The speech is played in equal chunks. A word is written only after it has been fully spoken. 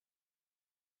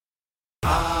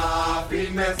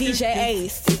DJ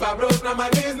Ace. If I broke, now my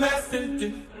business.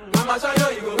 I'ma show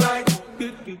you go right.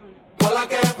 All I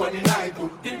care for the night.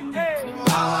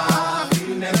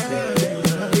 Finesse.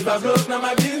 If I broke, now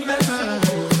my business.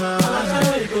 I'ma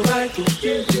show you go right.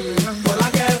 All I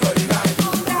care for the night.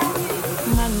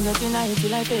 Man, getting high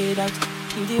till I fade out.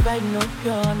 You the vibe, no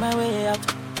pure on my way out.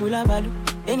 Pull a balu,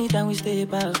 anytime we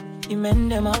step out. The men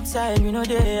them outside, we know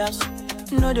they house.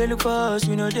 No they look for us,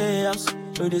 we know they house.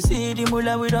 So they see the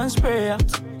mullah, we don't spray out.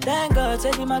 Thank God,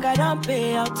 say the maga don't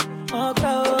pay out.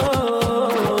 Okay.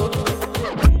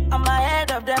 I'm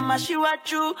ahead of them,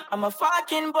 Asiwaju. I'm a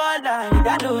fucking baller,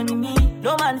 that only me.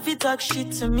 No man fit talk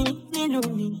shit to me. Me,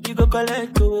 you go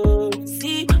collect oh.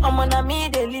 See, I'm on a me,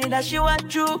 they lead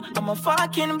Asiwaju. I'm a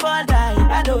fucking baller,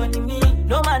 that only me.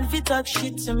 No man fit talk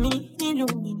shit to me. You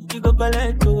go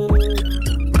collect oh.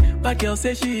 My girl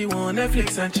say she want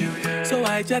Netflix and chill, yeah. So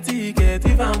I chat ticket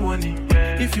if I'm money.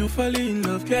 Yeah. If you fall in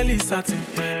love, Kelly satin.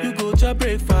 Yeah. You go to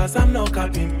breakfast, I'm not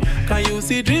capping. Can you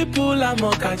see dripple, I'm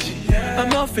not catching. Yeah. I'm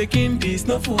not faking this,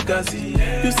 no fugazi.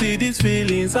 Yeah. You see these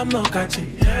feelings, I'm not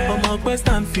catching. Yeah. I'm on quest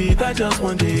and feet, I just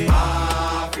want it.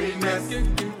 Finesse.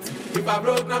 If I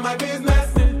broke, now my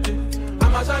business.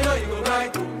 I'ma show you go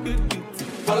right.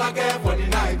 All I care for the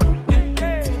night.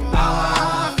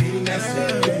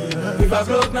 Finesse. If I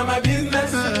broke, now my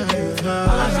business.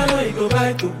 I'ma show you go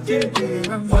right.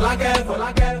 All I care, all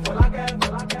I care, all I care,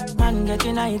 all I care. Man,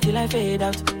 getting high till I fade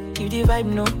out. You the vibe,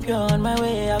 no pure on my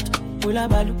way out. Pull a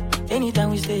balu,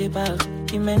 anytime we step out.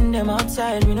 The men them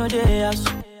outside, we know they house.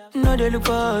 No they look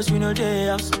for us, we know they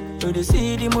house. So they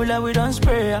see the mullah, we don't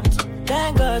spray out.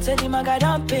 Thank God, say the maga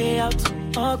don't pay out.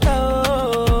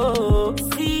 Okay.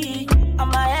 See,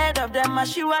 I'm ahead of them,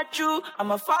 Asiwaju.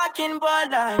 I'm a fucking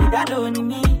baller, that only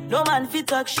me. No man fit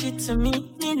talk shit to me.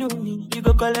 You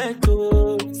go collect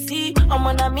oh. See, I'm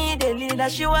on a me, they lead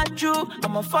Asiwaju.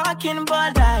 I'm a fucking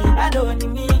baller, that only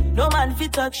me. No man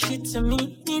fit talk shit to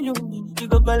me. You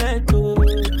go collect oh.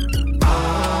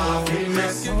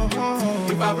 Finesse.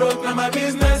 If I broke, now my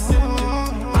business.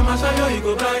 I'ma show you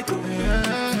go right.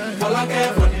 All I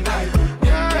care for the night.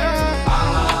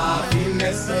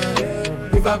 Finesse.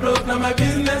 If I broke, now my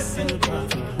business.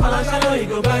 All I shall know you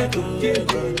go by to.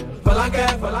 All I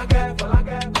care, all I care, all I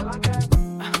care, all I care.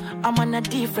 I'm on a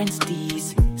different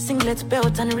steez. Singlet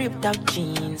belt and ripped out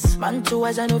jeans. Man too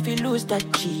as I know if you lose that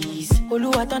cheese.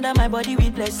 Oluwa under my body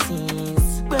with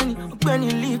blessings. When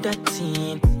you leave that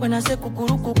thing. When I say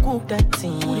kukuru cook that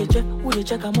thing. Who they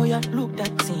check amoya look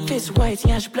that thing. Face white,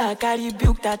 yash black, I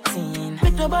rebuke that thing.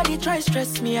 Make nobody try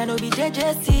stress me, I know be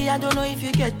JJC. I don't know if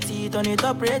you get it on it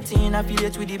up rating.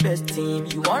 Affiliate with the best team.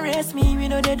 You won't race me, we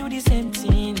know they do the same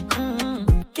thing.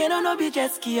 Can I no be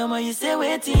jet ski, Omo you say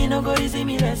waiting, no go easy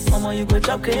me less. Omo you go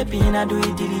chop creping, I do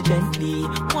it diligently.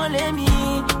 Won't let me,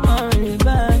 worry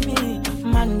about me.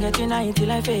 Man getting high till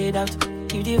I fade out.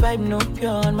 You the vibe no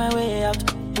pure on my way out.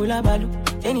 Pull a balu,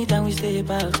 anytime we step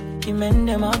out. The men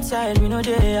them outside, we know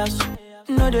they house.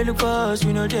 No they look for us,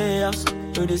 we know they house.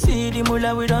 So they see the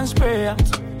mullah, we don't spray out.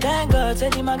 Thank God, say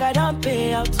the maga don't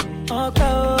pay out.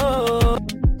 Okay.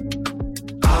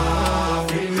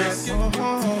 Finesse.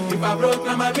 If I broke,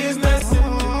 now my business.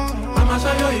 I'ma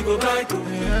show you go right.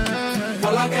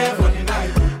 All I care for the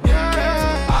night.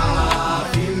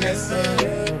 Finesse.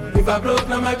 If I broke,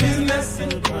 now my business.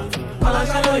 All I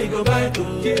shall know you go by to.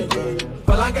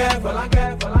 All I care, all I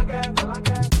care, all I care, all I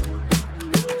care.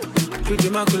 Tuji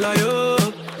makula yo.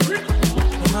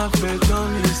 Mama fait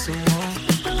dormir souvent.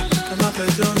 Mama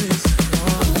fait dormir souvent.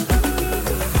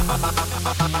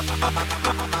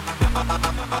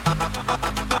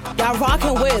 Y'all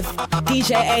rockin' with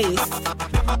DJ Ace.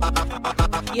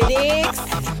 You digs?